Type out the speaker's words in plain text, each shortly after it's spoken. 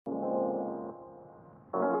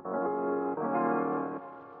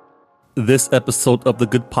This episode of the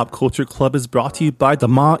Good Pop Culture Club is brought to you by the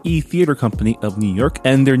Ma-E Theater Company of New York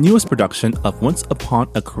and their newest production of Once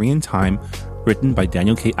Upon a Korean Time, written by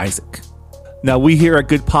Daniel K. Isaac. Now, we here at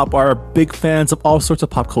Good Pop are big fans of all sorts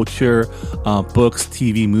of pop culture, books,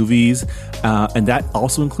 TV, movies, and that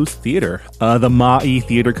also includes theater. The Ma-E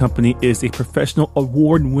Theater Company is a professional,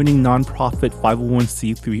 award-winning nonprofit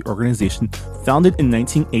 501c3 organization founded in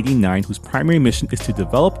 1989 whose primary mission is to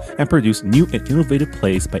develop and produce new and innovative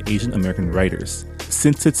plays by Asian American writers.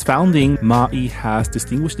 Since its founding, Ma-E has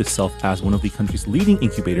distinguished itself as one of the country's leading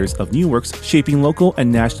incubators of new works, shaping local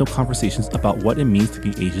and national conversations about what it means to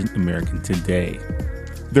be Asian American today.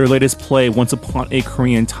 Their latest play, Once Upon a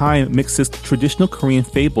Korean Time, mixes traditional Korean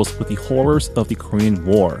fables with the horrors of the Korean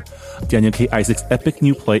War. Daniel K. Isaac's epic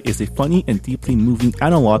new play is a funny and deeply moving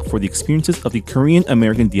analog for the experiences of the Korean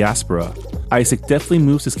American diaspora. Isaac deftly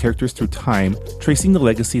moves his characters through time, tracing the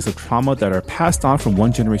legacies of trauma that are passed on from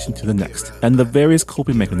one generation to the next, and the various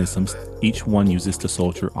coping mechanisms each one uses to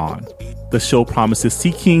soldier on. The show promises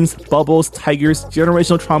sea kings, bubbles, tigers,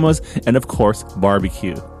 generational traumas, and of course,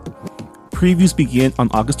 barbecue. Previews begin on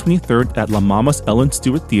August 23rd at La Mama's Ellen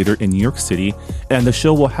Stewart Theater in New York City, and the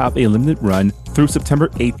show will have a limited run through September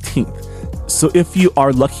 18th. So if you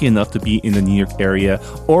are lucky enough to be in the New York area,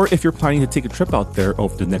 or if you're planning to take a trip out there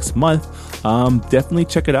over the next month, definitely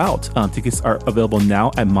check it out. Tickets are available now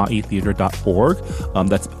at maetheater.org.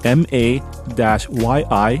 That's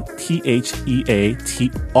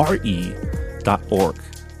MAYYITHEATRE.org.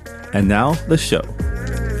 And now, the show.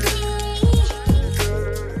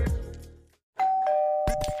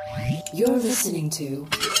 You're listening to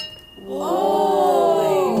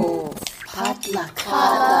Whoa! Potluck.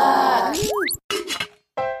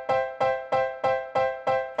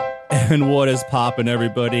 And what is poppin',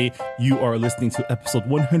 everybody? You are listening to episode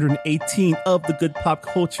 118 of the Good Pop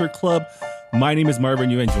Culture Club. My name is Marvin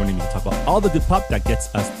Yu, and joining me to talk about all the good pop that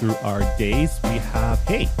gets us through our days, we have,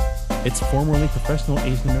 it's formerly professional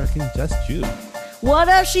Asian American Jess Ju. What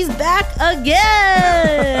up? She's back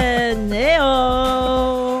again.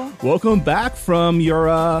 Hey-o. Welcome back from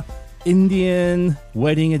your Indian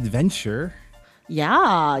wedding adventure.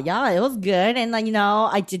 Yeah, it was good. And,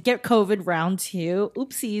 I did get COVID round 2.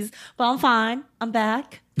 Oopsies. But I'm fine. I'm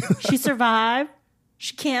back. She survived.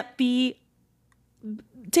 She can't be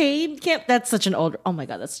tamed. That's such an old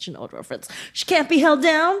reference. She can't be held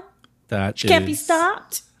down. She can't be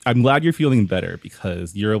stopped. I'm glad you're feeling better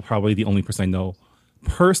because you're probably the only person I know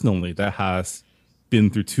personally that has been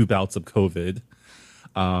through 2 bouts of COVID.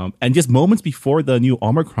 And just moments before the new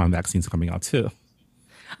Omicron vaccine's coming out too.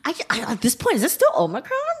 I at this point, is this still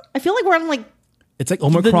Omicron? I feel like we're on it's like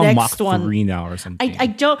Omicron Mach 3 now or something.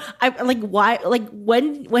 Why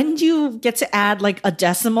when do you get to add a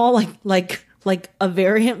decimal like a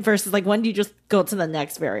variant versus when do you just go to the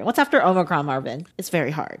next variant? What's after Omicron, Marvin? It's very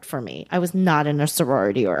hard for me. I was not in a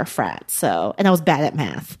sorority or a frat, and I was bad at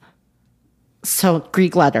math. So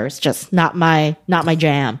Greek letters, just not my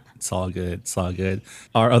jam. It's all good.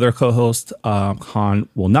 Our other co-host, Han,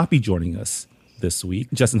 will not be joining us this week.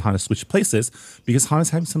 Jess and Hannah switched places because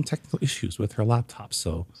Hannah's having some technical issues with her laptop.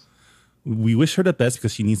 So we wish her the best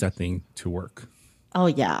because she needs that thing to work. Oh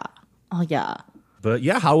yeah. But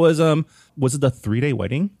yeah, how was it the 3-day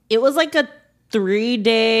wedding? It was a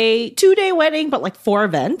 2-day wedding, but 4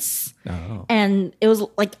 events. Oh. And it was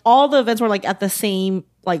all the events were at the same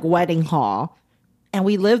wedding hall. And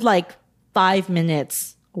we lived 5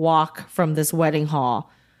 minutes walk from this wedding hall.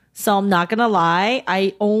 So I'm not gonna lie,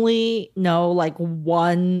 I only know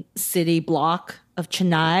one city block of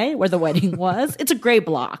Chennai where the wedding was. It's a gray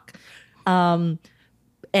block. And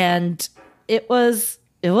it is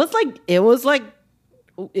a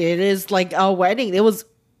wedding. It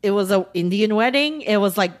was an Indian wedding. It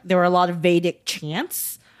was there were a lot of Vedic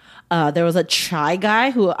chants. There was a chai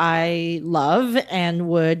guy who I love and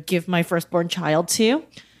would give my firstborn child to.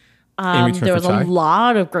 There was a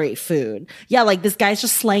lot of great food. Yeah, this guy's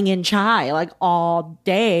just slanging chai all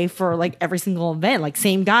day for every single event.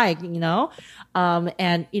 Same guy,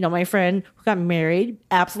 and my friend who got married,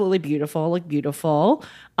 absolutely beautiful, beautiful.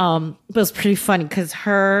 But it was pretty funny because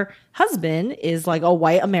her husband is a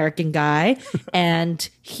white American guy, and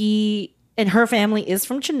her family is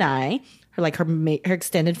from Chennai. Her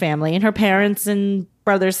extended family, and her parents and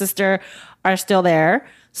brother, sister are still there.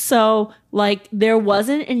 So there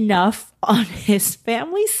wasn't enough on his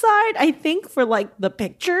family side, I think, for the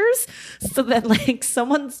pictures. So that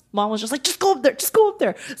someone's mom was just just go up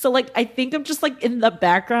there. So I think I'm just in the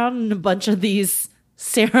background in a bunch of these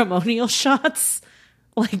ceremonial shots,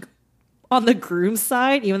 on the groom's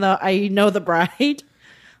side, even though I know the bride.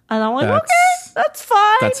 And I'm okay, that's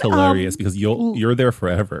fine. That's hilarious because you're there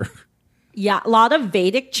forever. Yeah, a lot of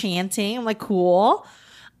Vedic chanting. I'm like, cool.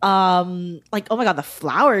 Like, oh my god, the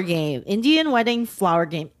flower game, Indian wedding flower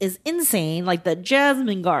game is insane. Like the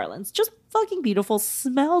jasmine garlands, just fucking beautiful,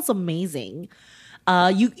 smells amazing.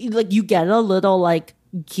 You get a little like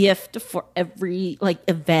gift for every like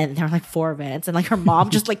event. There are like 4 events, and like her mom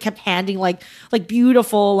just like kept handing like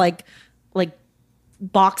beautiful like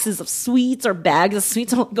boxes of sweets or bags of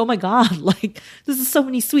sweets. I'm like, oh my god, like this is so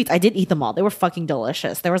many sweets. I did eat them all. They were fucking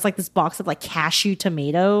delicious. There was like this box of like cashew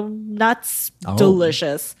tomato nuts.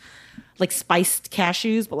 Delicious. Like spiced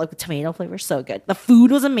cashews, but like with tomato flavor. So good. The food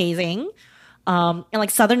was amazing. And like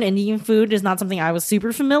Southern Indian food is not something I was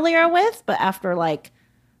super familiar with, but after like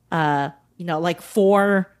like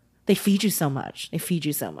 4, they feed you so much.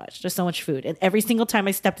 There's so much food. And every single time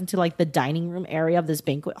I stepped into like the dining room area of this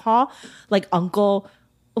banquet hall, like uncle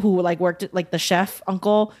who like worked at like the chef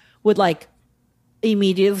uncle would like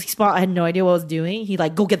immediately spot. I had no idea what I was doing. He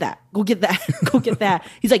like, go get that, go get that.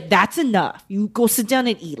 He's like, that's enough. You go sit down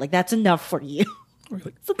and eat. Like that's enough for you.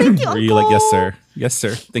 So thank you, Are uncle. you like, yes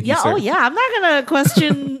sir, thank you, sir? Oh yeah, I'm not gonna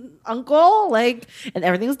question uncle, like, and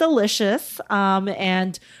everything's delicious.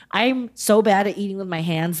 And I'm so bad at eating with my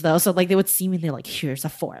hands though, so like they would see me and they're like, here's a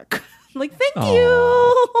fork. I'm like, thank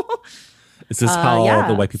you. Is this how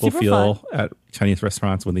the white people super feel fun. at Chinese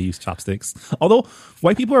restaurants when they use chopsticks? Although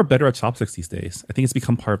white people are better at chopsticks these days. I think it's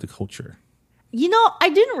become part of the culture. You know, I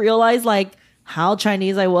didn't realize like how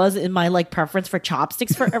Chinese I was in my like preference for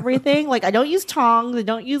chopsticks for everything. Like I don't use tongs. I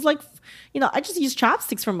don't use like, I just use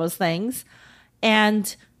chopsticks for most things.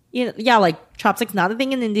 And like chopsticks, not a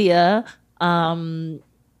thing in India.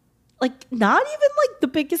 Like not even like the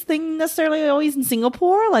biggest thing necessarily always in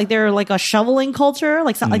Singapore. Like they're like a shoveling culture.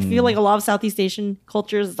 Like I feel like a lot of Southeast Asian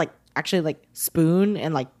cultures is like actually like spoon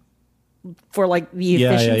and like for like the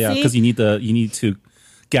efficiency. Yeah. Because you need to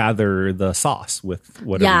gather the sauce with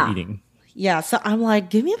whatever you're eating. Yeah, so I'm like,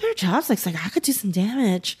 give me a pair of chopsticks. Like I could do some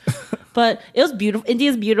damage. But it was beautiful.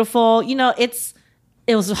 India's beautiful.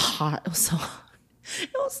 It was hot. It was so hot. It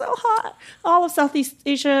was so hot. All of Southeast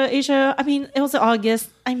Asia. I mean, it was August.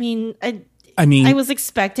 I mean, I was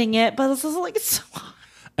expecting it, but it was like it's so hot.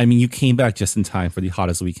 I mean, you came back just in time for the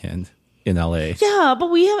hottest weekend in LA. Yeah, but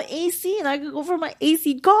we have AC, and I could go from my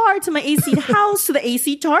AC car to my AC house to the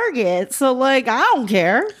AC Target. So like, I don't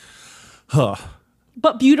care. Huh.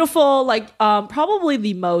 But beautiful, like probably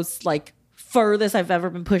the most like furthest I've ever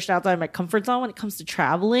been pushed outside my comfort zone when it comes to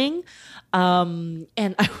traveling. And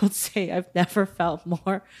I would say I've never felt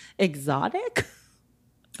more exotic.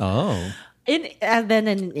 Oh. Than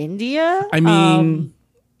in India. I mean,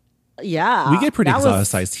 yeah. we get pretty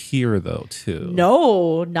exoticized here though too.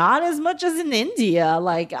 No, not as much as in India.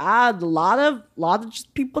 Like a lot of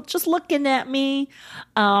just people just looking at me.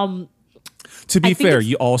 To be fair,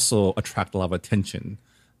 you also attract a lot of attention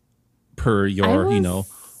per your,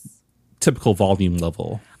 typical volume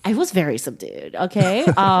level. I was very subdued, okay?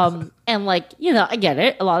 And like, I get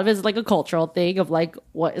it. A lot of it is like a cultural thing of like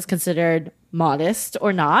what is considered modest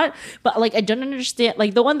or not. But like, I don't understand.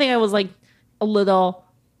 Like the one thing I was like a little,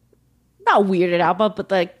 not weirded out,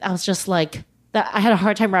 but like, I was just like, that I had a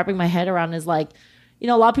hard time wrapping my head around is like, a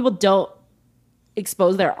lot of people don't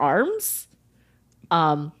expose their arms.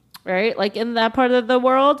 Right? Like in that part of the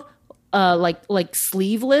world, like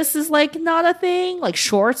sleeveless is like not a thing. Like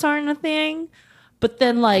shorts aren't a thing. But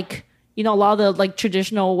then like, a lot of the like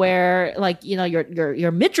traditional wear, like,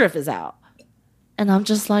 your midriff is out. And I'm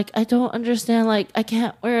just like, I don't understand. Like I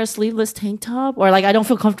can't wear a sleeveless tank top, or like I don't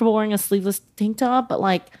feel comfortable wearing a sleeveless tank top. But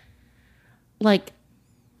I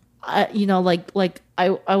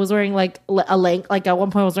was wearing like like at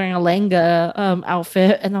one point I was wearing a Lenga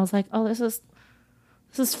outfit, and I was like, oh, this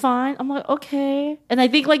is fine. I'm like, okay. And I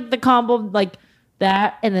think like the combo of like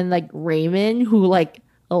that and then like Raymond, who like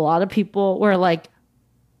a lot of people were like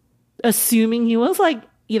assuming he was like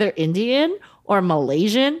either Indian or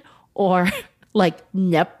Malaysian or like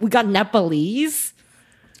we got Nepalese.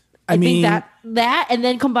 I mean that and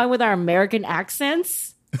then combined with our American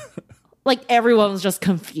accents, like everyone was just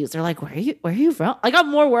confused. They're like, where are you from? I got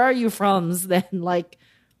more where are you from's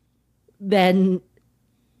than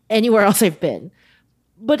anywhere else I've been.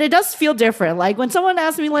 But it does feel different. Like when someone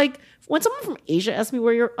asks me, like when someone from Asia asks me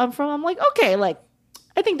where I'm from, I'm like, okay, like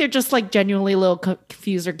I think they're just like genuinely a little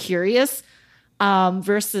confused or curious.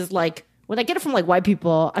 Versus like when I get it from like white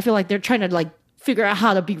people, I feel like they're trying to like figure out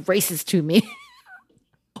how to be racist to me.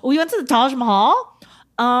 We went to the Taj Mahal.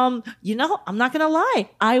 I'm not gonna lie,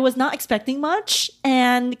 I was not expecting much,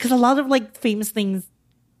 and because a lot of like famous things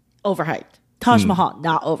overhyped. Taj Mahal,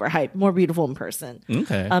 not overhyped, more beautiful in person.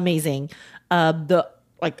 Okay, amazing. The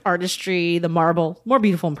like artistry, the marble, more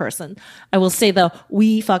beautiful in person. I will say though,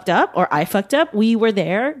 we fucked up, or I fucked up. We were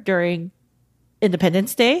there during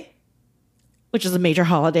Independence Day, which is a major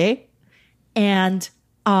holiday. And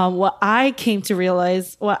what I came to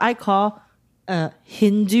realize, what I call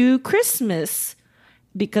Hindu Christmas,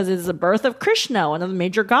 because it's the birth of Krishna, one of the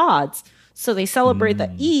major gods. So they celebrate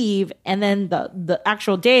the eve, and then the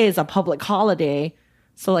actual day is a public holiday.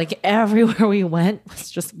 So like everywhere we went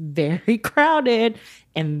was just very crowded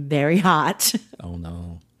and very hot. Oh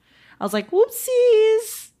no. I was like,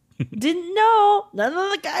 whoopsies. Didn't know. None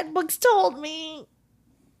of the guidebooks told me.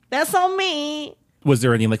 That's on me. Was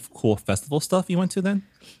there any like cool festival stuff you went to then?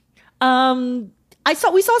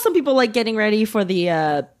 We saw some people like getting ready for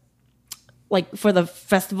the for the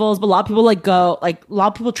festivals, but a lot of people a lot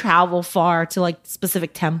of people travel far to like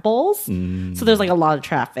specific temples. So there's like a lot of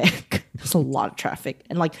traffic. There's a lot of traffic,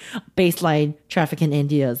 and like baseline traffic in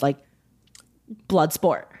India is like blood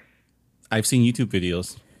sport. I've seen YouTube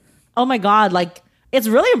videos. Oh my God. Like it's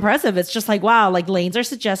really impressive. It's just like, wow, like lanes are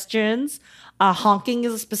suggestions. Honking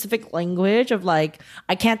is a specific language of like,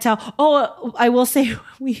 I can't tell. Oh, I will say when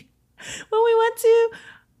we went to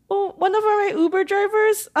one of our Uber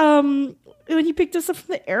drivers, when he picked us up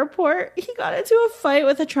from the airport, he got into a fight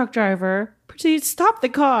with a truck driver, proceeded to stop the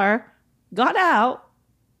car, got out,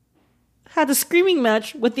 had a screaming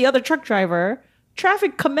match with the other truck driver.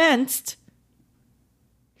 Traffic commenced.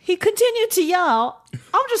 He continued to yell.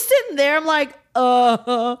 I'm just sitting there. I'm like,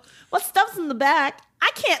 what stuff's in the back?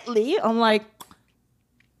 I can't leave. I'm like,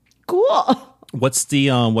 cool. What's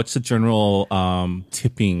the general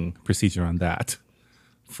tipping procedure on that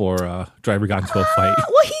for driver got into a fight?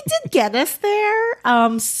 Well, he did get us there.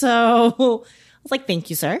 So I was like, thank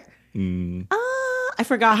you, sir. I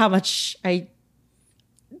forgot how much I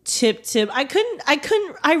tipped him.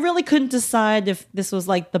 I really couldn't decide if this was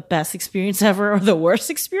like the best experience ever or the worst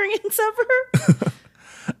experience ever.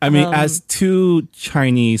 I mean, as two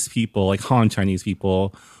Chinese people, like Han Chinese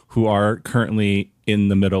people, who are currently in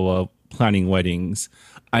the middle of planning weddings,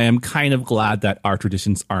 I am kind of glad that our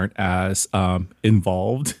traditions aren't as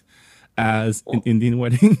involved as an Indian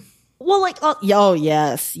wedding. Well, like,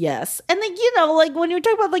 yes. And then, like when you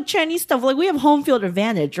talk about like Chinese stuff, like we have home field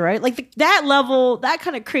advantage, right? Like that level, that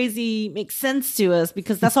kind of crazy makes sense to us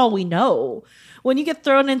because that's all we know. When you get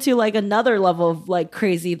thrown into like another level of like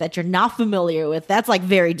crazy that you're not familiar with, that's like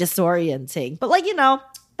very disorienting. But like,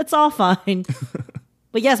 it's all fine.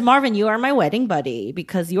 But yes, Marvin, you are my wedding buddy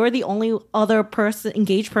because you're the only other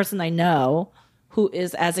engaged person I know who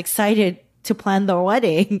is as excited to plan their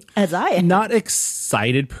wedding as I am. Not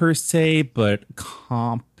excited per se, but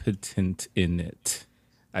competent in it,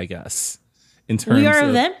 I guess. In terms we are of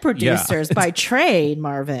event producers by trade,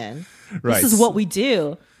 Marvin. Right. This is what we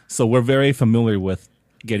do. So we're very familiar with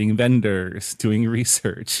getting vendors, doing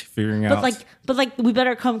research, figuring out. But we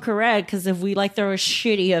better come correct because if we like throw a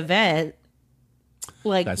shitty event,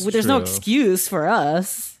 there's no excuse for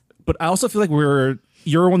us. But I also feel like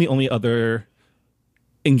you're one of the only other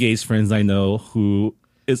engaged friends I know who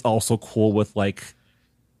is also cool with like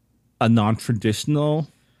a non-traditional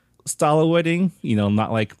style of wedding.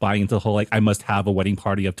 Not like buying into the whole like I must have a wedding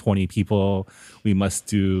party of 20 people. We must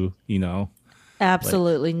do,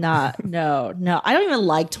 Absolutely not. No. I don't even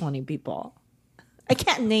like 20 people. I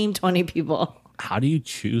can't name 20 people. How do you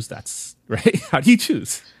choose? That's right. How do you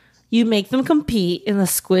choose? You make them compete in the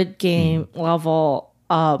Squid Game level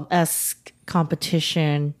esque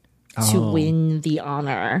competition to win the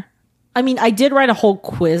honor. I mean, I did write a whole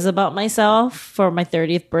quiz about myself for my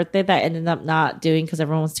 30th birthday that I ended up not doing because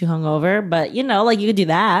everyone was too hungover. But, you could do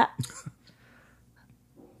that.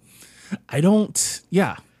 I don't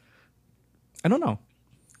know.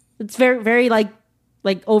 It's very, very like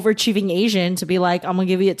overachieving Asian to be like, I'm going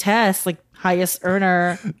to give you a test, like highest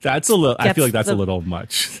earner. That's a little, I feel like that's a little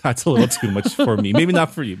much. That's a little too much for me. Maybe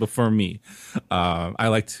not for you, but for me. I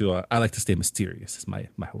like to stay mysterious is my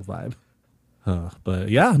whole vibe. But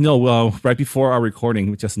yeah, no, right before our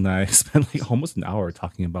recording, Jess and I spent like almost an hour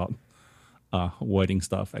talking about wedding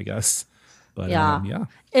stuff, I guess. But yeah.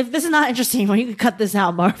 If this is not interesting, well, you can cut this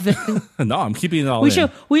out, Marvin. No, I'm keeping it all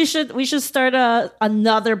in. We should start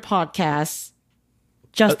another podcast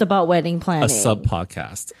just about wedding planning. A sub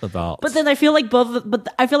podcast about. But then I feel like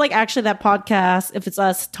I feel like actually that podcast, if it's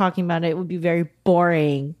us talking about it would be very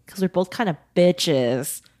boring because we're both kind of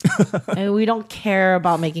bitches. And we don't care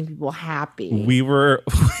about making people happy. We were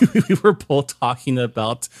both talking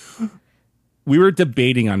about. We were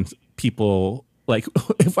debating on people. Like,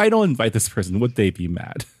 if I don't invite this person, would they be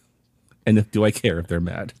mad? And do I care if they're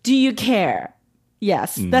mad? Do you care?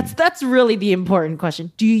 Yes, that's really the important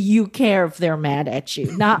question. Do you care if they're mad at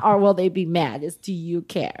you? Not or will they be mad? Is do you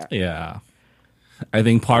care? Yeah. I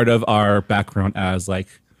think part of our background as like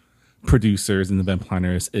producers and event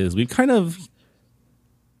planners is we've kind of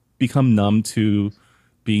become numb to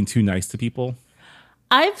being too nice to people.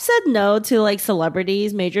 I've said no to like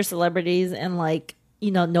celebrities, major celebrities, and like,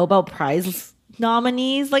 Nobel Prize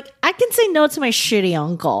nominees. Like, I can say no to my shitty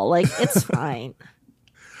uncle. Like, it's fine.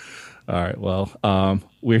 All right. Well,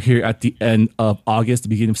 we're here at the end of August, the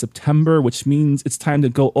beginning of September, which means it's time to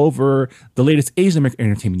go over the latest Asian American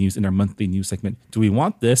entertainment news in our monthly news segment. Do we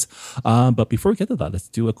want this? But before we get to that, let's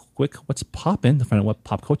do a quick what's poppin' to find out what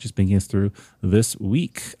pop culture is bringing us through this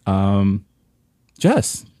week.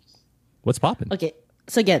 Jess, what's poppin'? Okay.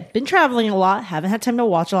 So again, been traveling a lot, haven't had time to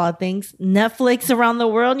watch a lot of things. Netflix around the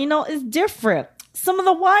world, is different. Some of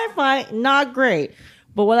the Wi-Fi, not great.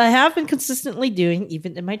 But what I have been consistently doing,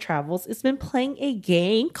 even in my travels, is been playing a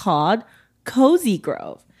game called Cozy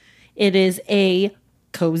Grove. It is a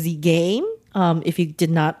cozy game, if you did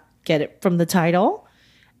not get it from the title.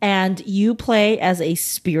 And you play as a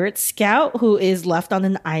spirit scout who is left on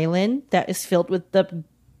an island that is filled with the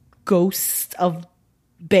ghosts of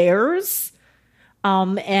bears.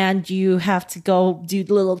 And you have to go do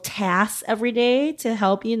little tasks every day to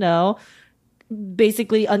help,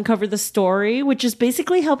 basically uncover the story, which is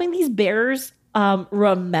basically helping these bears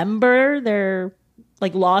remember their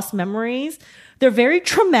like lost memories. They're very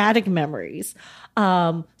traumatic memories.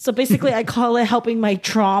 So basically I call it helping my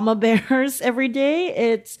trauma bears every day.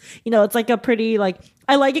 It's, it's like a pretty like,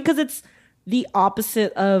 I like it because it's the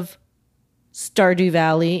opposite of Stardew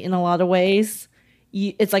Valley in a lot of ways.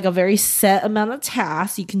 It's like a very set amount of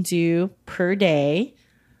tasks you can do per day.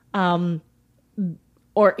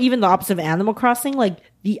 Or even the opposite of Animal Crossing, like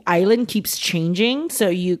the island keeps changing, so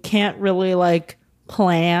you can't really like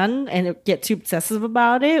plan and get too obsessive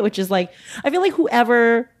about it, which is like, I feel like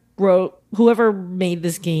whoever made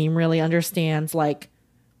this game really understands like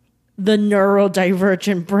the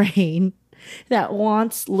neurodivergent brain that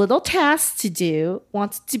wants little tasks to do,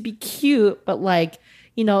 wants to be cute, but like,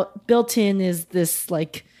 built in is this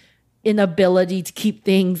like inability to keep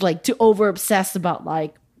things like to over obsess about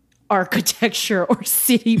like architecture or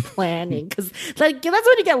city planning, because like that's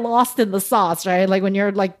when you get lost in the sauce, right? Like when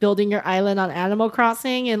you're like building your island on Animal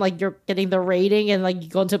Crossing and like you're getting the rating and like you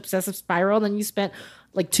go into obsessive spiral, and then you spent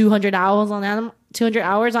like 200 hours on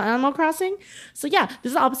Animal Crossing. So yeah,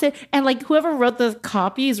 this is the opposite. And like whoever wrote the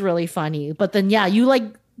copy is really funny, but then yeah, you like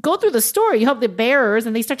go through the story, you help the bearers,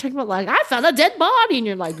 and they start talking about like, I found a dead body, and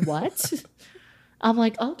you're like, what? I'm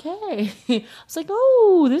like, okay. It's like,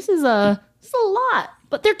 oh, this is a lot.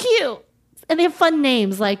 But they're cute. And they have fun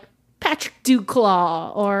names like Patrick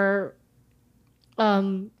Duclaw or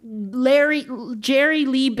Jerry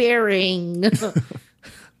Lee Baring.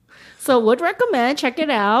 So would recommend, check it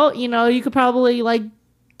out. You could probably like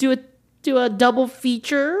do a double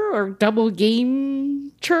feature or double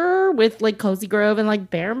game tour with like Cozy Grove and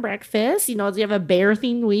like Bear and Breakfast. You have a bear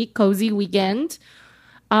themed week, cozy weekend.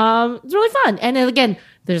 It's really fun. And then again,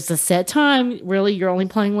 there's a set time. Really, you're only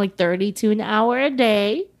playing like 30 to an hour a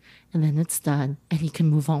day, and then it's done, and you can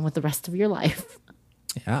move on with the rest of your life.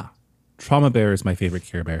 Yeah. Trauma Bear is my favorite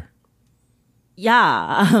Care Bear.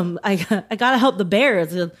 Yeah. I gotta help the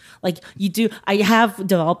bears. Like you do. I have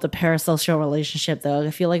developed a parasocial relationship though.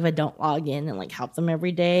 I feel like if I don't log in and like help them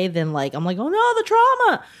every day, then like I'm like, oh no, the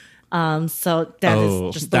trauma. So that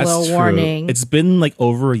is just a little true. warning. It's been like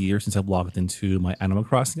over a year since I've logged into my Animal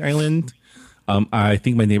Crossing island. I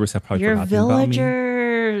think my neighbors have probably Your forgotten about me.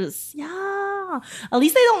 villagers. Yeah. At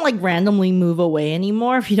least they don't like randomly move away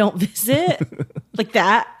anymore if you don't visit. Like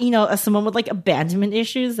that, as someone with like abandonment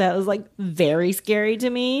issues, that was like very scary to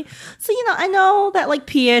me. So, I know that like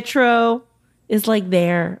Pietro is like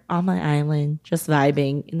there on my island, just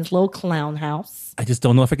vibing in this little clown house. I just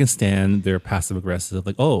don't know if I can stand their passive aggressive,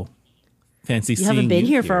 like, oh, fancy seeing you. You haven't been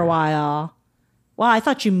here for a while. Wow, I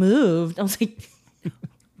thought you moved. I was like,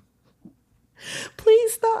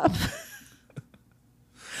 please stop.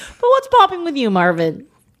 But what's popping with you, Marvin?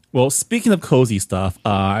 Well, speaking of cozy stuff,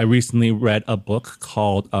 I recently read a book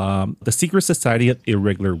called The Secret Society of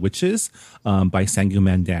Irregular Witches by Sangu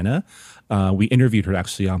Mandana. We interviewed her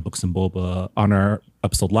actually on Books and Boba on our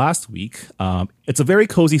episode last week. It's a very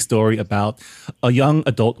cozy story about a young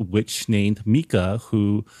adult witch named Mika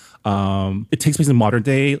who it takes place in modern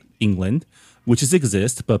day England. Witches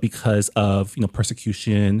exist, but because of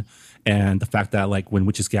persecution and the fact that like when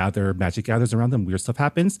witches gather, magic gathers around them, weird stuff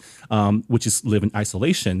happens. Witches live in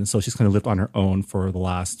isolation, so she's kind of lived on her own for the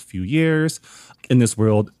last few years. In this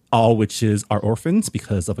world, all witches are orphans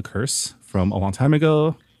because of a curse from a long time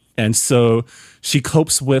ago. And so she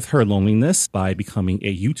copes with her loneliness by becoming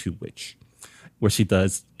a YouTube witch, where she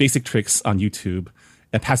does basic tricks on YouTube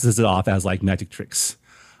and passes it off as like magic tricks.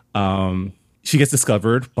 She gets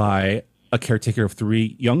discovered by a caretaker of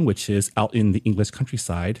 3 young witches out in the English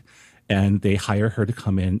countryside, and they hire her to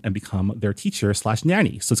come in and become their teacher /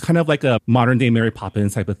 nanny. So it's kind of like a modern day Mary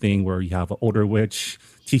Poppins type of thing where you have an older witch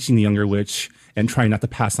teaching the younger witch and trying not to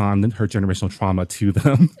pass on her generational trauma to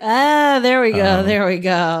them. There we go. There we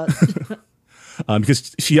go.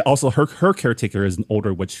 Because she also, her caretaker is an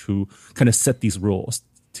older witch who kind of set these rules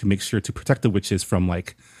to make sure to protect the witches from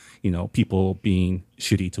like, people being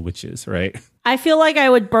shitty to witches, right? I feel like I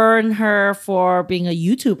would burn her for being a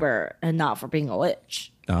YouTuber and not for being a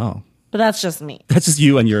witch. Oh. But that's just me. That's just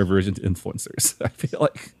you and your aversion to influencers, I feel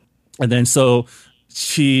like. And then so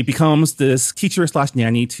she becomes this teacher /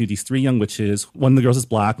 nanny to these 3 young witches. One of the girls is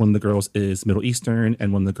Black, one of the girls is Middle Eastern,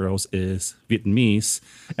 and one of the girls is Vietnamese.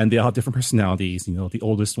 And they all have different personalities. The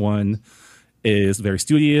oldest one is very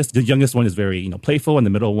studious. The youngest one is very, playful. And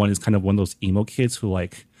the middle one is kind of one of those emo kids who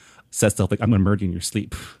like says stuff like, I'm going to murder you in your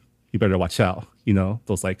sleep. You better watch out.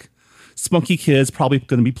 Those like spunky kids, probably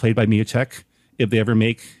going to be played by Mia Check if they ever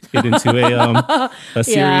make it into a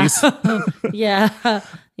series.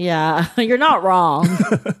 Yeah, you're not wrong.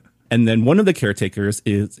 And then one of the caretakers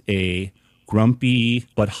is a grumpy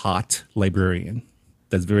but hot librarian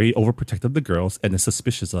that's very overprotective of the girls and is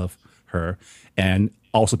suspicious of her, and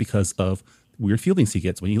also because of weird feelings he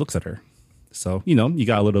gets when he looks at her. So, you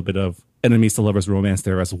got a little bit of enemies to lovers romance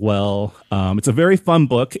there as well. It's a very fun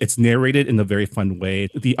book. It's narrated in a very fun way.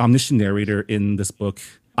 The omniscient narrator in this book,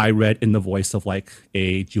 I read in the voice of like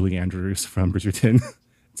a Julie Andrews from Bridgerton.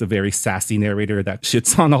 It's a very sassy narrator that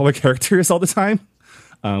shits on all the characters all the time,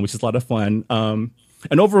 which is a lot of fun.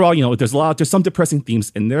 And overall, there's some depressing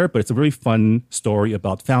themes in there, but it's a really fun story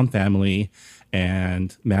about found family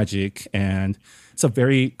and magic. And it's a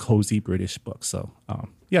very cozy British book. So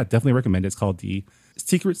yeah, definitely recommend it. It's called The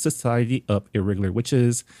Secret Society of Irregular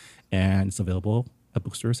Witches, and it's available at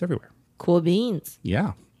bookstores everywhere. Cool beans.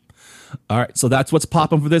 Yeah. All right, so that's what's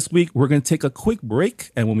popping for this week. We're going to take a quick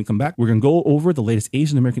break, and when we come back, we're going to go over the latest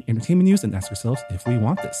Asian American entertainment news and ask ourselves if we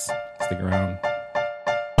want this. Stick around.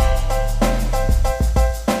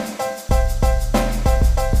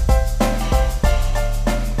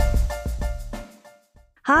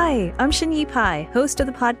 Hi, I'm Shinyi Pai, host of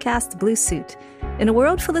the podcast The Blue Suit. In a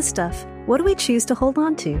world full of stuff, what do we choose to hold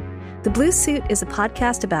on to? The Blue Suit is a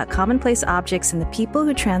podcast about commonplace objects and the people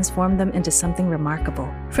who transform them into something remarkable.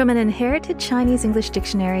 From an inherited Chinese English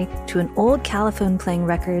dictionary to an old calophone playing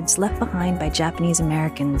records left behind by Japanese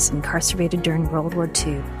Americans incarcerated during World War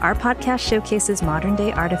II, our podcast showcases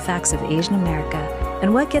modern-day artifacts of Asian America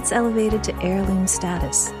and what gets elevated to heirloom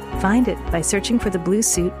status. Find it by searching for The Blue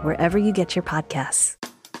Suit wherever you get your podcasts.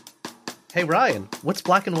 Hey Ryan, what's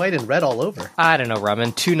black and white and red all over? I don't know,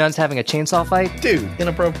 Ramen. 2 nuns having a chainsaw fight? Dude,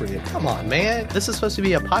 inappropriate. Come on, man. This is supposed to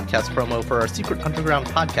be a podcast promo for our secret underground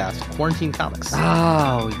podcast, Quarantine Comics.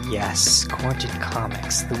 Oh, yes. Quarantine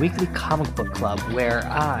Comics, the weekly comic book club where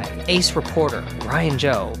I, ace reporter Ryan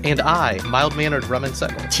Joe, And I, mild-mannered Ramen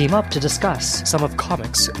Sentinel, team up to discuss some of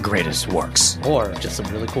comics' greatest works. or just some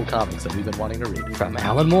really cool comics that we've been wanting to read. From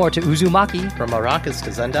Alan Moore to Uzumaki, From Arrakis to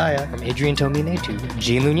Zendaya, from Adrian Tomine to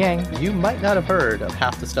Jean Lun Yang. you might not have heard of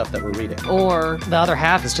half the stuff that we're reading. Or the other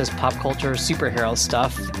half is just pop culture superhero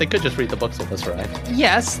stuff. They could just read the books with us, Ryan.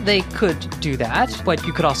 Yes, they could do that, but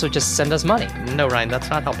you could also just send us money. No, Ryan, that's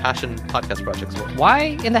not how passion podcast projects work.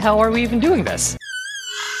 Why in the hell are we even doing this?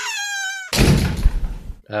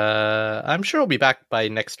 I'm sure we'll be back by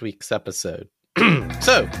next week's episode.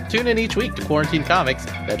 So, tune in each week to Quarantine Comics.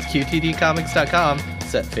 That's QTDcomics.com.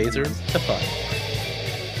 Set phasers to fun.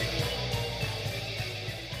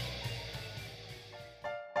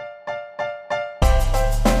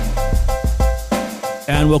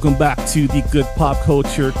 And welcome back to the Good Pop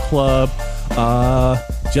Culture Club.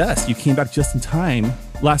 Jess, you came back just in time.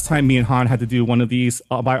 Last time me and Han had to do one of these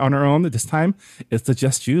on our own. This time it's the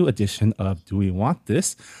Just You edition of Do We Want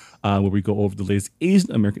This, where we go over the latest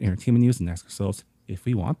Asian American entertainment news and ask ourselves if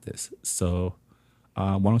we want this. So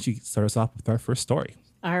why don't you start us off with our first story?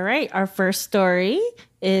 All right. Our first story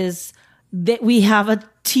is that we have a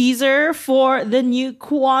teaser for the new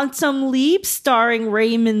Quantum Leap starring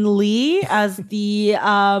Raymond Lee as the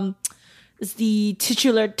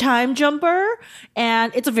titular time jumper.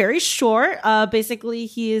 And it's a very short. Basically,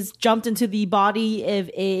 he is jumped into the body of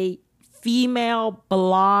a female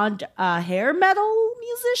blonde hair metal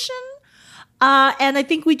musician. And I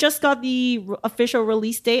think we just got the official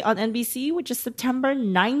release date on NBC, which is September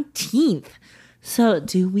 19th. So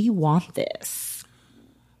do we want this?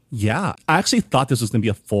 Yeah, I actually thought this was going to be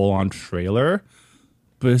a full-on trailer,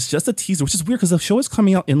 but it's just a teaser, which is weird because the show is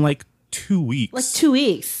coming out in like 2 weeks. Like 2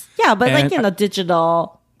 weeks. Yeah, but And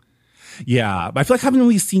digital. Yeah, but I feel like I haven't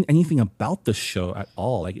really seen anything about the show at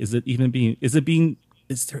all. Like, is it being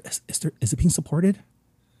supported?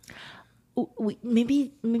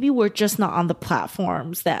 Maybe we're just not on the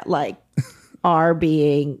platforms that like are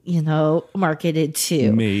being, marketed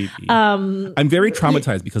to. Maybe. I'm very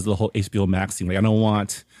traumatized because of the whole HBO Max thing. Like, I don't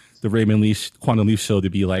want the Raymond Lee Quantum Leap show to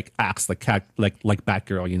be like acts like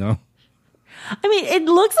Batgirl, you know? I mean, it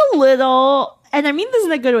looks a little, and I mean this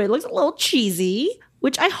in a good way, it looks a little cheesy,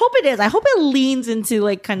 which I hope it is. I hope it leans into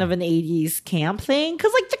like kind of an 80s camp thing.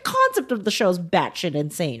 Cause like the concept of the show is batshit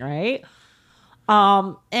insane, right?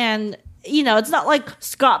 And it's not like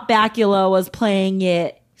Scott Bakula was playing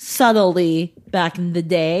it subtly back in the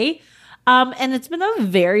day. And it's been a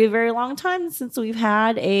very, very long time since we've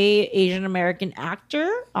had a Asian American actor,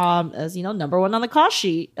 as number one on the call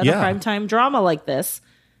sheet at a primetime drama like this.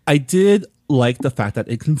 I did like the fact that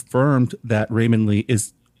it confirmed that Raymond Lee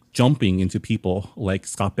is jumping into people like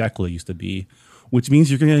Scott Bakula used to be, which means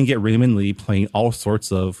you're going to get Raymond Lee playing all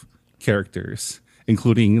sorts of characters,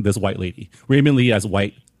 including this white lady. Raymond Lee as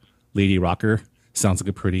white lady rocker sounds like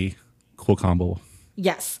a pretty cool combo.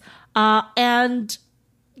 Yes. And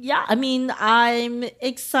yeah, I mean, I'm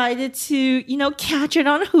excited to, catch it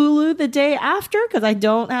on Hulu the day after because I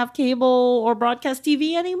don't have cable or broadcast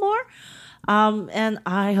TV anymore. And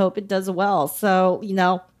I hope it does well. So,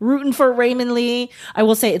 rooting for Raymond Lee. I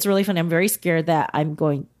will say it's really funny. I'm very scared that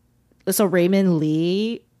so Raymond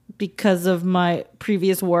Lee, because of my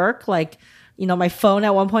previous work, like, my phone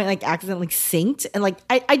at one point like accidentally synced, and like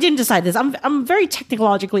I didn't decide this. I'm very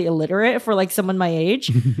technologically illiterate for like someone my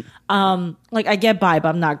age. Like I get by, but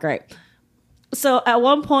I'm not great. So at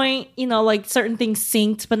one point, like certain things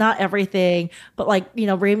synced, but not everything. But like,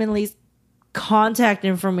 Raymond Lee's contact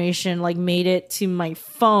information like made it to my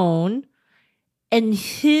phone, and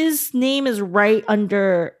his name is right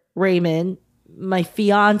under Raymond, my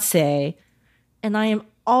fiance, and I am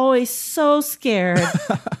always so scared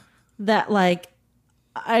that like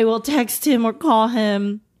I will text him or call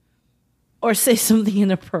him or say something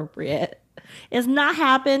inappropriate. It's not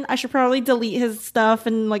happened. I should probably delete his stuff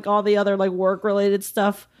and like all the other like work related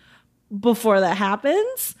stuff before that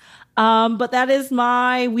happens. But that is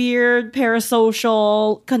my weird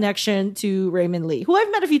parasocial connection to Raymond Lee, who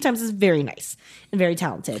I've met a few times, is very nice and very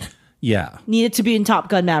talented. Yeah. Needed to be in Top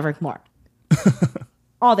Gun Maverick more.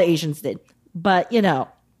 All the Asians did. But,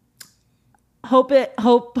 hope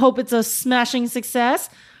it's a smashing success.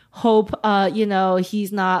 Hope,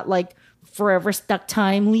 he's not like forever stuck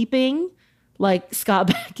time leaping like Scott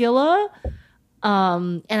Bakula.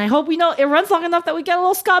 And I hope, it runs long enough that we get a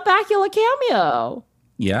little Scott Bakula cameo.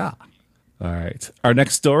 Yeah. All right. Our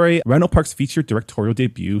next story, Randall Park's featured directorial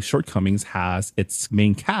debut, Shortcomings, has its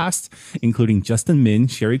main cast, including Justin Min,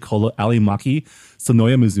 Sherry Cola, Ali Maki,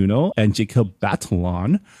 Sonoya Mizuno, and Jacob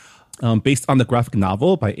Batalon, based on the graphic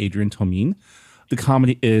novel by Adrian Tomine. The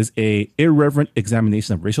comedy is a irreverent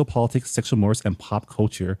examination of racial politics, sexual mores, and pop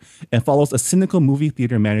culture, and follows a cynical movie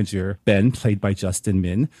theater manager, Ben, played by Justin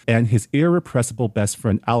Min, and his irrepressible best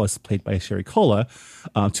friend, Alice, played by Sherry Cola.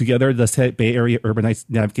 Together, the Bay Area urbanites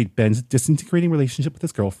navigate Ben's disintegrating relationship with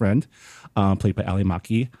his girlfriend, played by Ali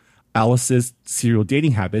Maki, Alice's serial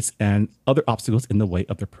dating habits, and other obstacles in the way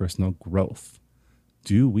of their personal growth.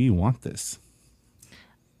 Do we want this?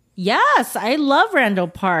 Yes, I love Randall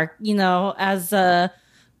Park. I don't know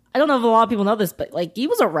if a lot of people know this, but like he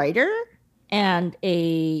was a writer and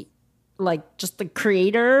just a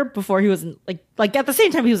creator before he was like at the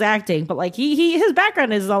same time he was acting, but like his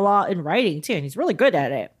background is a lot in writing too, and he's really good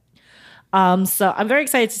at it. So I'm very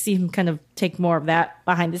excited to see him kind of take more of that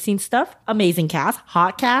behind the scenes stuff. Amazing cast,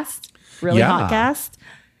 hot cast, really hot cast.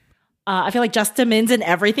 I feel like Justin Min's in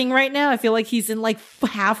everything right now. I feel like he's in like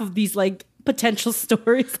half of these like potential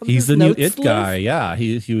stories. He's the new It guy. Yeah,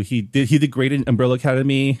 he did great in Umbrella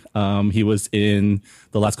Academy. He was in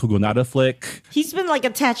the last Kogonada flick. He's been like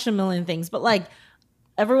attached to a million things, but like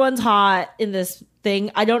everyone's hot in this thing.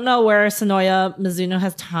 I don't know where Sonoya Mizuno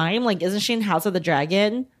has time. Like, isn't she in House of the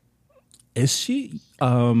Dragon? Is she?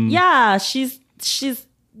 Yeah, she's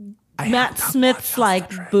Matt Smith's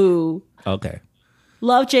like boo. Okay.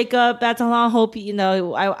 Love Jacob Batalon. Hope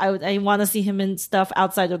I want to see him in stuff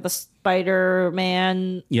outside of the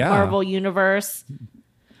Spider-Man Marvel universe.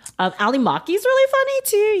 Ali Maki's really funny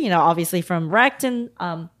too. Obviously from Wrecked and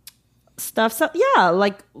stuff. So yeah,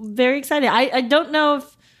 like very excited. I don't know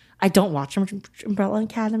if I don't watch Umbrella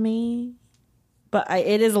Academy, but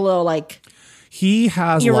it is a little like He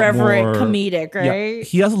has irreverent a lot more, comedic, right? Yeah,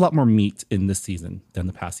 he has a lot more meat in this season than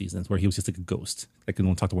the past seasons, where he was just like a ghost. I can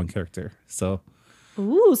only talk to one character. So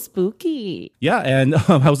Ooh, spooky. yeah, and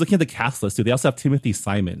I was looking at the cast list too. They also have Timothy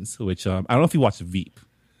Simons, which I don't know if you watched Veep,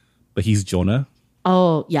 but he's Jonah.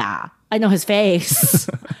 Oh yeah, I know his face.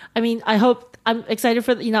 I mean, I'm excited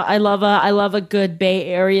for I love a good Bay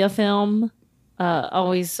Area film.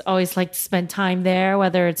 Always like to spend time there,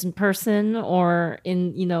 whether it's in person or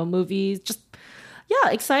in movies. Just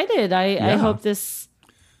excited. I hope this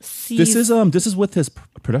sees. This is with his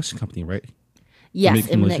production company, right? Yes,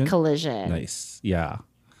 Imminent Collision. Nice, yeah.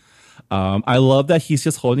 I love that he's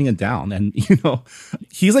just holding it down, and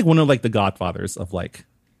he's like one of like the godfathers of like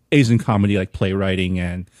Asian comedy, like playwriting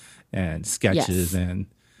and sketches and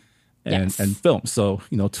film. So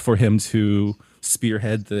for him to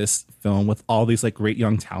spearhead this film with all these like great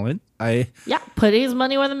young talent, putting his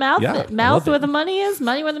money where the mouth where the money is,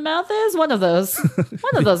 money where the mouth is. One of those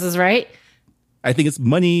is right. I think it's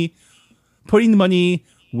putting the money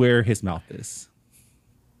where his mouth is.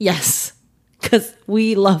 Yes, because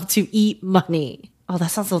we love to eat money. Oh, that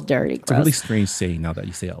sounds so dirty. It's a really strange saying now that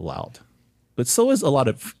you say it out loud. But so is a lot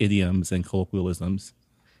of idioms and colloquialisms.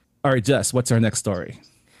 All right, Jess, what's our next story?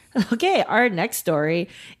 Okay, our next story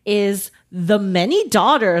is The Many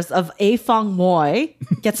Daughters of A Fong Moy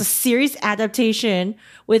gets a series adaptation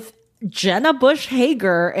with Jenna Bush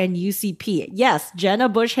Hager and UCP. Yes, Jenna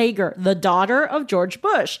Bush Hager, the daughter of George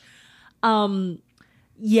Bush.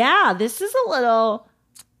 Yeah, this is a little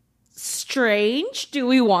strange. Do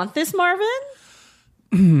we want this, Marvin?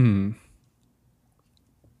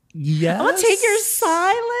 Yes. I'm gonna take your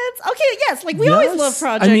silence. Okay, yes. Like we always love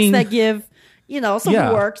projects that give, some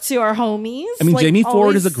work to our homies. I mean, like, Jamie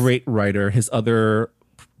Ford is a great writer. His other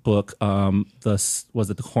book,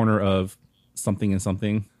 the Corner of Something and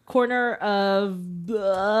Something. Corner of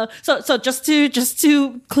so just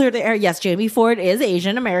to clear the air. Yes, Jamie Ford is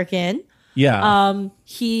Asian American. Yeah.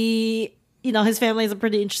 He. His family is a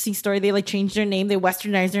pretty interesting story. They like changed their name. They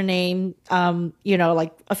westernized their name,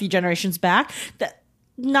 like a few generations back.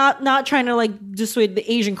 Not trying to like dissuade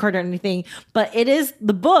the Asian card or anything, but it is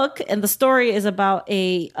the book and the story is about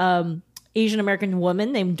a Asian American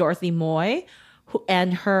woman named Dorothy Moy,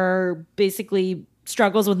 and her basically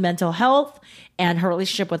struggles with mental health and her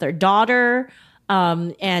relationship with her daughter,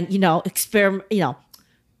 and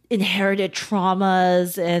inherited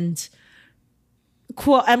traumas and.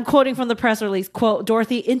 Quote, I'm quoting from the press release, quote,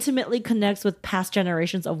 Dorothy intimately connects with past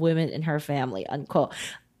generations of women in her family, unquote.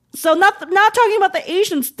 So not talking about the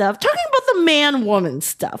Asian stuff, talking about the man-woman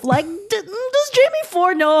stuff. Like, does Jamie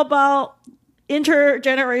Ford know about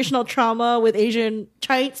intergenerational trauma with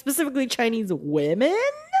specifically Chinese women?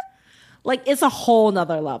 Like, it's a whole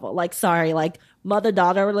nother level. Like, sorry, like,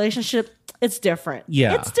 mother-daughter relationship, it's different.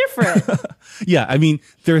 Yeah. It's different. Yeah, I mean,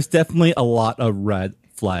 there's definitely a lot of red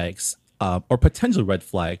flags. Or potential red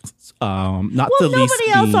flags. Not the least.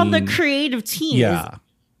 Nobody else on the creative team. Yeah.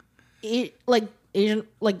 Is like Asian,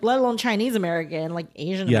 like let alone Chinese American, like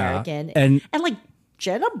Asian American, and like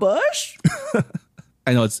Jenna Bush.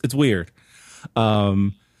 I know it's weird. I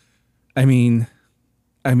mean,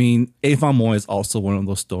 A Fong Moy is also one of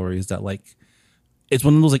those stories that like it's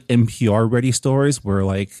one of those like NPR ready stories where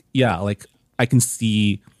like I can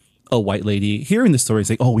see a white lady hearing the story and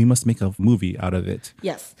saying, "Oh, we must make a movie out of it."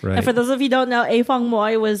 Yes. Right. And for those of you who don't know, A Fong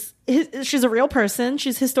Moy she's a real person.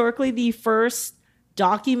 She's historically the first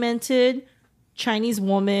documented Chinese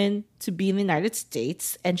woman to be in the United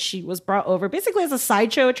States, and she was brought over basically as a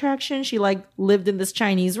sideshow attraction. She like lived in this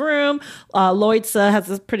Chinese room. Lloyd Suh has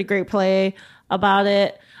this pretty great play about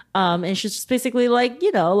it, and she's just basically like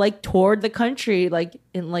toured the country like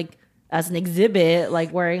in like as an exhibit,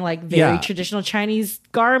 like wearing like very traditional Chinese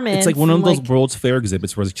garments. It's like one of those World's Fair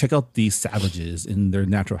exhibits where it's like, check out these savages in their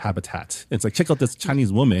natural habitat. It's like, check out this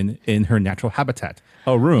Chinese woman in her natural habitat,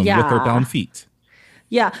 a room with her bound feet.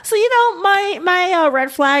 Yeah. So, my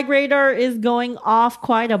red flag radar is going off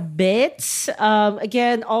quite a bit.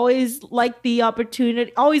 Again, always like the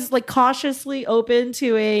opportunity, always like cautiously open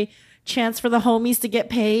to a chance for the homies to get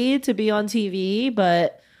paid to be on TV,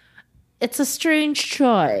 but it's a strange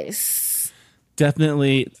choice.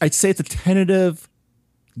 Definitely. I'd say it's a tentative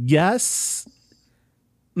yes.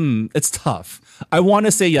 It's tough. I want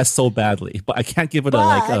to say yes so badly, but I can't give it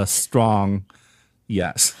a strong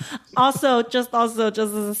yes. Also, just as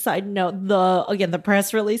a side note, the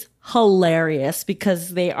press release, hilarious because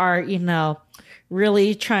they are,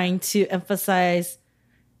 really trying to emphasize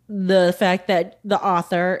the fact that the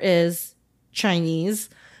author is Chinese.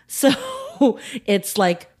 So it's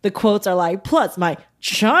like the quotes are like, plus my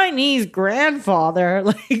Chinese grandfather,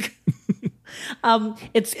 like,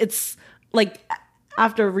 it's like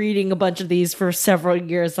after reading a bunch of these for several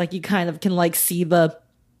years, like you kind of can like see the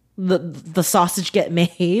sausage get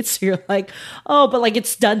made. So you're like, oh, but like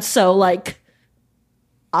it's done so like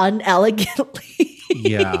unelegantly.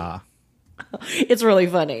 Yeah. It's really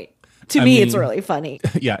funny. To me, it's really funny.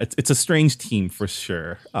 Yeah, it's a strange team for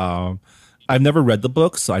sure. I've never read the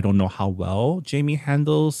book, so I don't know how well Jamie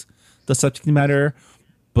handles the subject matter,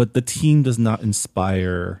 but the team does not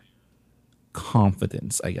inspire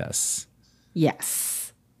confidence, I guess.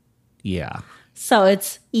 Yes. Yeah. So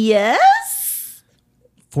it's yes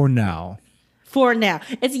For now. for now.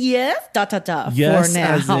 It's yes Yes, for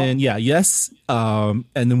now. as in, yeah, yes. And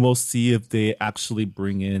then we'll see if they actually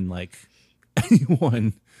bring in like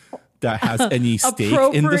anyone that has any stake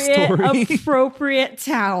in the story. Appropriate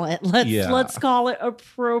talent. Yeah. Let's call it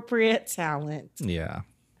appropriate talent. Yeah.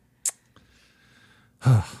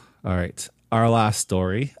 All right. Our last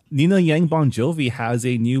story. Nina Yang Bon Jovi has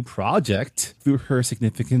a new project through her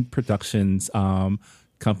Significant Productions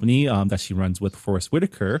company that she runs with Forrest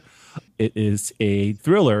Whitaker. It is a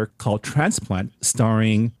thriller called Transplant,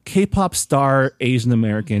 starring K-pop star Asian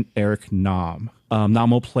American Eric Nam.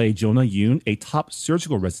 Nam will play Jonah Yoon, a top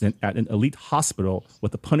surgical resident at an elite hospital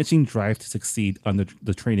with a punishing drive to succeed under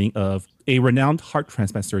the training of a renowned heart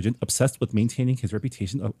transplant surgeon obsessed with maintaining his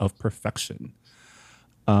reputation of perfection.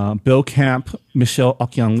 Bill Camp, Michelle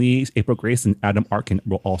Okyang Lee, April Grace, and Adam Arkin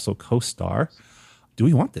will also co-star. Do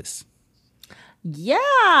we want this? Yeah,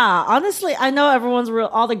 honestly, I know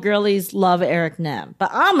all the girlies love Eric Nam, but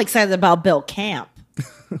I'm excited about Bill Camp.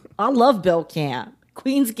 I love Bill Camp.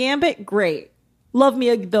 Queen's Gambit, great. Love me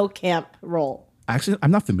a Bill Camp role. Actually, I'm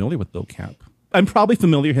not familiar with Bill Camp. I'm probably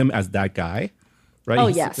familiar with him as that guy, right? Oh,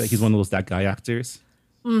 he's, yes. He's one of those that guy actors.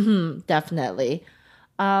 Definitely.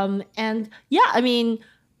 And yeah, I mean,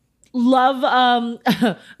 love,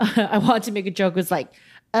 I wanted to make a joke. It was like,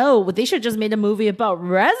 oh, they should just made a movie about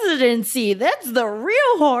residency. That's the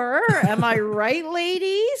real horror. Am I right,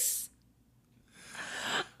 ladies?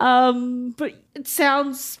 But it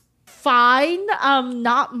sounds fine.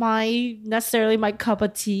 Not necessarily my cup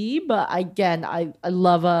of tea, but again, I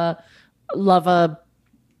love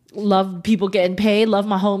people getting paid. Love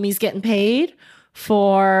my homies getting paid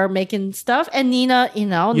for making stuff. And Nina,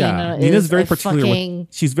 Nina's very particular. fucking...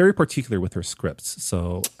 She's very particular with her scripts.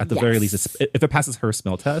 So at the very least, if it passes her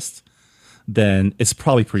smell test, then it's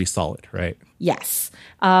probably pretty solid, right? Yes.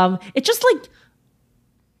 It's just like,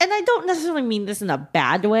 and I don't necessarily mean this in a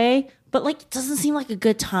bad way, but like, it doesn't seem like a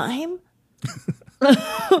good time.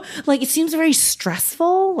 Like, it seems very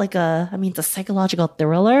stressful. It's a psychological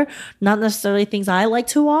thriller, not necessarily things I like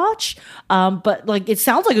to watch. But like, it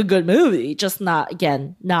sounds like a good movie, just not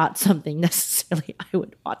something necessarily I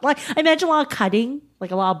would watch. Like, I imagine a lot of cutting,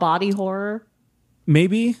 like a lot of body horror,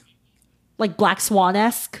 Maybe. like Black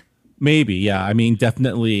Swan-esque. Maybe, yeah. I mean,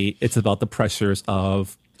 definitely it's about the pressures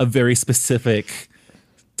of a very specific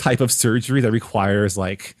type of surgery that requires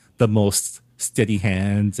like the most steady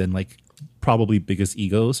hands and like probably biggest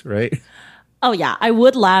egos, right? Oh yeah, I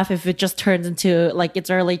would laugh if it just turns into like it's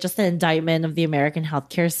really just an indictment of the American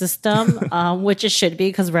healthcare system, which it should be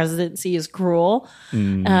because residency is cruel.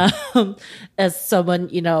 As someone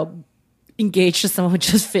engaged to someone who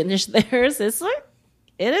just finished theirs, it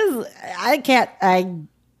is. I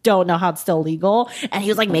don't know how it's still legal, and he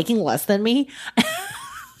was like making less than me.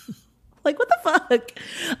 Like, what the fuck?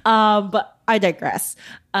 But I digress.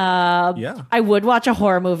 Yeah. I would watch a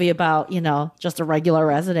horror movie about, just a regular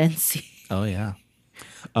residency. Oh, yeah.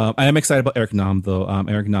 I am excited about Eric Nam, though.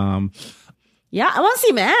 Eric Nam. Yeah, I want to see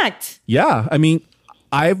him act. Yeah. I mean,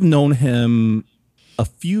 I've known him a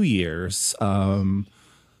few years,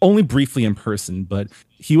 only briefly in person, but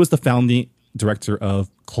he was the founding director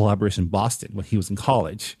of Collaboration Boston when he was in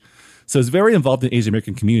college. So he's very involved in the Asian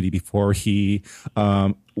American community before he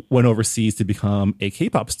went overseas to become a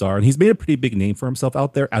K-pop star. And he's made a pretty big name for himself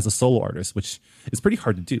out there as a solo artist, which is pretty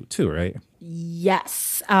hard to do too, right?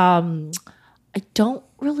 Yes. I don't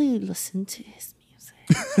really listen to his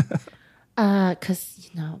music. Because,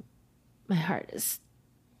 my heart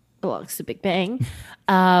belongs to Big Bang.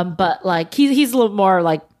 But like he's a little more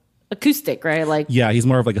like acoustic, right? Like, yeah, he's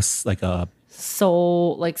more of like a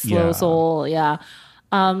soul, like slow soul. Yeah.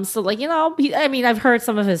 So like, I've heard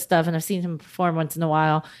some of his stuff and I've seen him perform once in a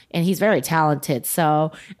while and he's very talented.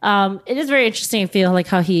 So, it is very interesting to feel like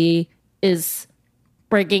how he is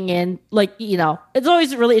breaking in, like, it's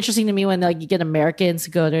always really interesting to me when like you get Americans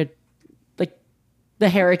who go to like the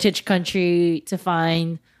heritage country to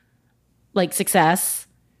find like success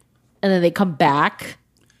and then they come back.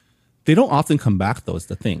 They don't often come back, though, is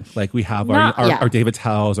the thing. Like we have our David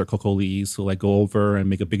Taos, our Coco Lees who like go over and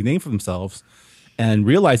make a big name for themselves. and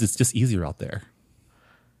realize it's just easier out there.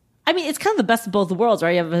 I mean, it's kind of the best of both worlds,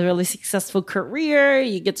 right? You have a really successful career,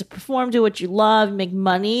 you get to perform, do what you love, make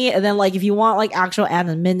money, and then like if you want like actual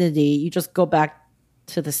anonymity, you just go back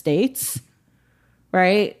to the States,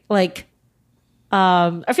 right? Like,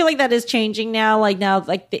 I feel like that is changing now. Like now,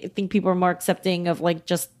 like I think people are more accepting of like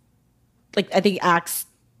just like I think acts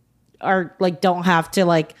are like don't have to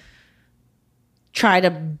like try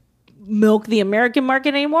to milk the American market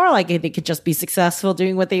anymore. Like they could just be successful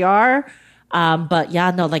doing what they are. But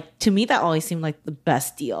yeah, no, like to me that always seemed like the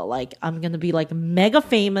best deal. Like I'm gonna be like mega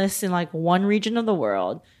famous in like one region of the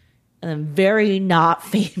world and then very not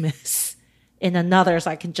famous in another,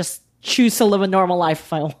 so I can just choose to live a normal life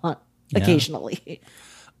if I want occasionally.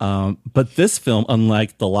 But this film,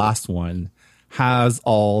 unlike the last one, has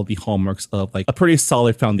all the hallmarks of like a pretty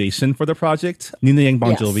solid foundation for the project. Nina Yang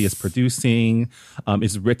Bon Jovi is producing,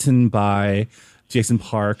 is written by Jason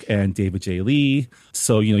Park and David J. Lee.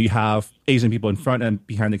 So, you know, you have Asian people in front and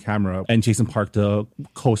behind the camera. And Jason Park, the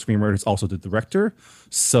co-screenwriter, is also the director.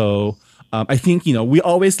 So I think, you know, we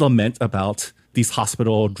always lament about these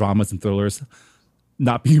hospital dramas and thrillers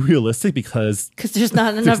not being realistic because there's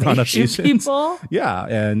not enough Asian people. Yeah.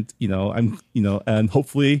 And, you know, and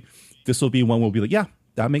hopefully this will be one where we'll be like, yeah,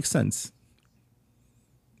 that makes sense.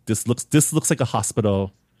 This looks like a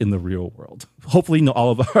hospital in the real world. Hopefully, you know, all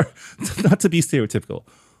of our, not to be stereotypical,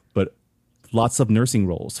 but lots of nursing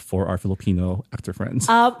roles for our Filipino actor friends.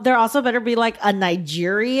 There also better be like a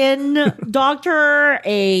Nigerian doctor,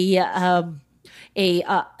 a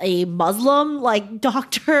Muslim like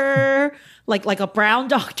doctor, like a brown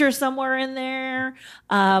doctor somewhere in there.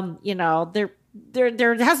 You know, there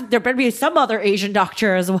better be some other Asian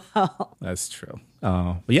doctor as well. That's true.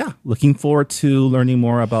 But yeah, looking forward to learning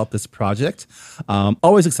more about this project.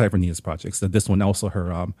 Always excited for Nina's projects. So this one, also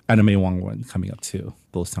her Anime Wong one coming up too.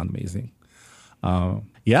 Both sound amazing.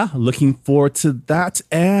 Yeah, looking forward to that.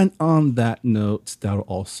 And on that note, that'll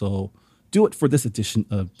also do it for this edition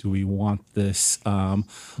of Do We Want This? A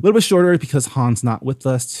little bit shorter because Han's not with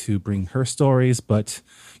us to bring her stories, but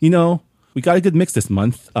you know, we got a good mix this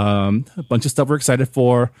month. A bunch of stuff we're excited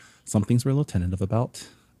for. Some things we're a little tentative about.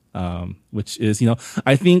 Which is, you know,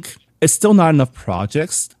 I think it's still not enough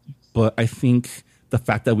projects, but I think the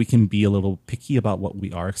fact that we can be a little picky about what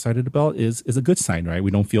we are excited about is a good sign, right?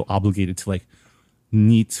 We don't feel obligated to like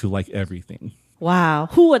need to like everything. Wow.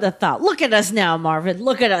 Who would have thought? Look at us now, Marvin.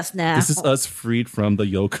 Look at us now. This is us freed from the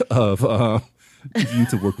yoke of needing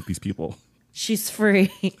to work with these people. She's free.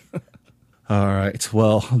 All right.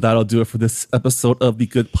 Well, that'll do it for this episode of the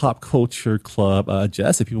Good Pop Culture Club.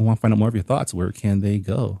 Jess, if people want to find out more of your thoughts, where can they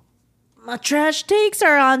go? My trash takes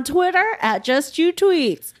are on Twitter at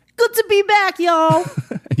JustYouTweets. Good to be back, y'all.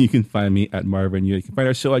 You can find me at Marvin Yu. You can find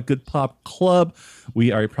our show at Good Pop Club.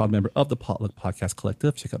 We are a proud member of the Potluck Podcast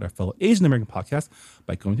Collective. Check out our fellow Asian American podcasts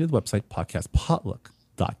by going to the website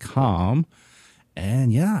podcastpotluck.com.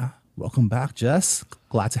 And yeah, welcome back, Jess.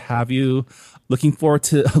 Glad to have you. Looking forward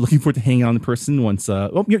to hanging out in person once.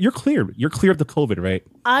 You're clear. You're clear of the COVID, right?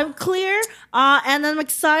 I'm clear, and I'm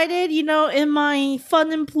excited. You know, in my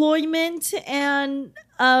fun employment and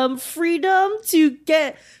freedom to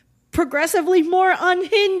get progressively more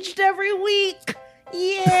unhinged every week.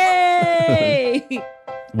 Yay!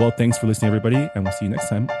 Well, thanks for listening, everybody, and we'll see you next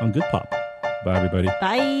time on Good Pop. Bye, everybody.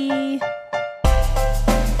 Bye.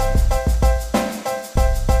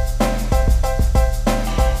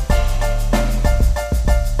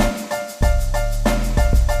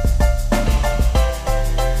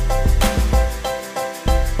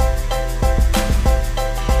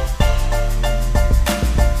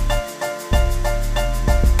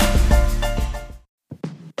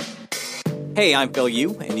 Hey, I'm Phil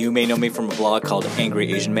Yu, and you may know me from a blog called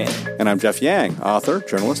Angry Asian Man. And I'm Jeff Yang, author,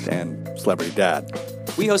 journalist, and celebrity dad.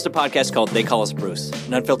 We host a podcast called They Call Us Bruce,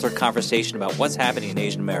 an unfiltered conversation about what's happening in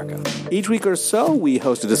Asian America. Each week or so, we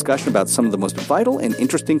host a discussion about some of the most vital and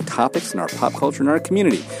interesting topics in our pop culture and our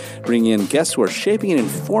community, bringing in guests who are shaping and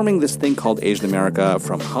informing this thing called Asian America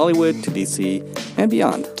from Hollywood to DC and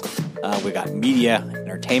beyond. We got media,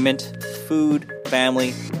 entertainment, food,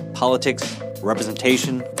 family, politics,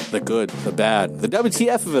 representation. The good, the bad, the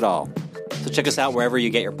WTF of it all. So check us out wherever you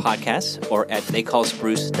get your podcasts or at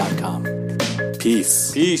theycallsbruce.com.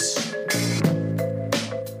 Peace. Peace.